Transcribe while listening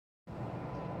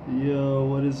Yo,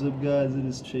 what is up, guys? It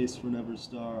is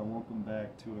Chaseforneverstar, and welcome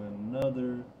back to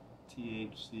another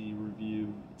THC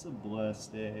review. It's a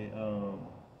blessed day.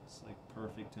 It's like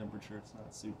perfect temperature. It's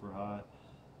not super hot.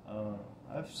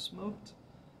 I've smoked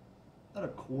about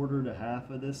a quarter to half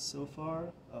of this so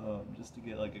far, just to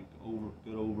get like a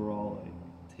good overall like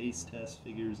taste test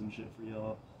figures and shit for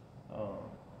y'all,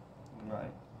 and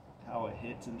like how it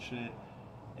hits and shit.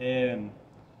 And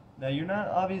now you're not,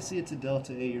 obviously it's a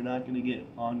Delta 8, you're not going to get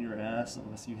on your ass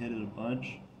unless you hit it a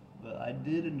bunch, but I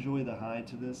did enjoy the high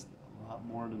to this a lot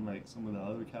more than like some of the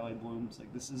other Cali Blooms.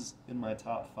 Like this is in my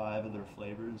top 5 of their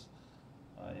flavors.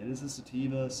 It is a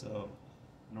sativa, so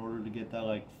in order to get that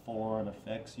like full-on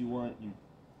effects you want,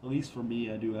 at least for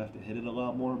me, I do have to hit it a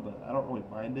lot more, but I don't really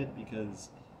mind it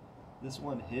because this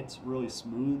one hits really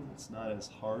smooth. It's not as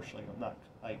harsh. Like I'm not,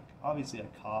 like, obviously I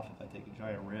cough if I take a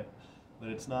giant rip, but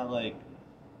it's not like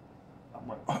I'm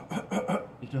like,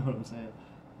 you know what I'm saying?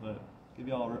 But give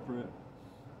y'all a rip for it.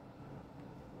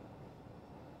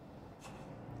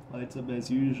 Lights up as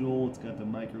usual. It's got the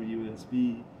micro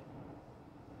USB.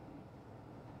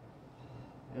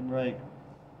 And like,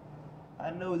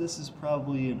 I know this is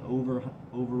probably an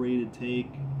overrated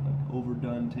take, like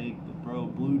overdone take, but bro,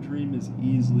 Blue Dream is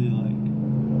easily like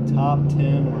top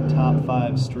 10 or top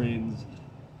 5 strains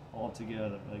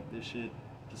altogether. Like this shit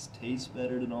just tastes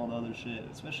better than all the other shit,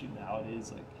 especially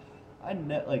nowadays. Like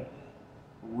like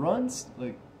runts,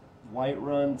 like white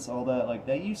runts, all that, like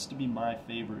that used to be my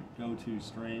favorite go-to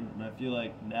strain, and I feel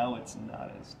like now it's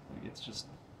not as, like, it's just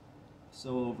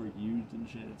so overused and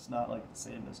shit. It's not like the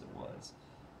same as it was.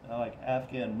 Now like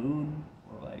Afghan Moon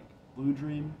or like Blue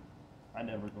Dream, I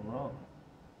never go wrong.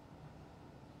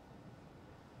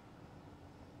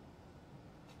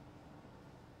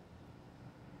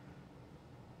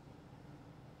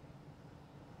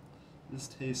 This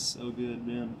tastes so good,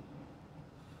 man.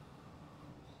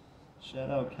 Shout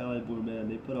out Cali Blue, man.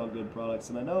 They put out good products.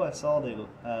 And I know I saw they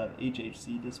have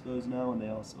HHC dispos now, and they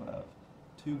also have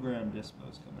 2-gram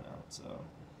dispos coming out. So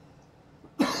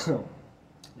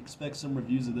expect some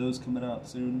reviews of those coming out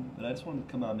soon. But I just wanted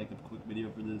to come out and make a quick video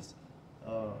for this.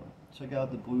 Check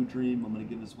out the Blue Dream. I'm going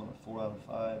to give this one a 4 out of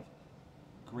 5.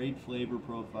 Great flavor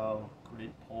profile,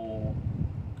 great pull,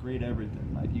 great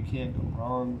everything. Like, you can't go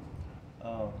wrong.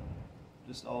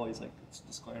 Just always, like, it's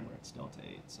disclaimer, it's Delta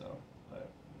 8, so,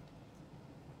 but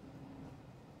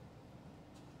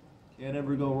can't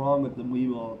ever go wrong with the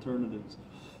weed alternatives.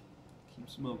 Keep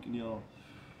smoking, y'all.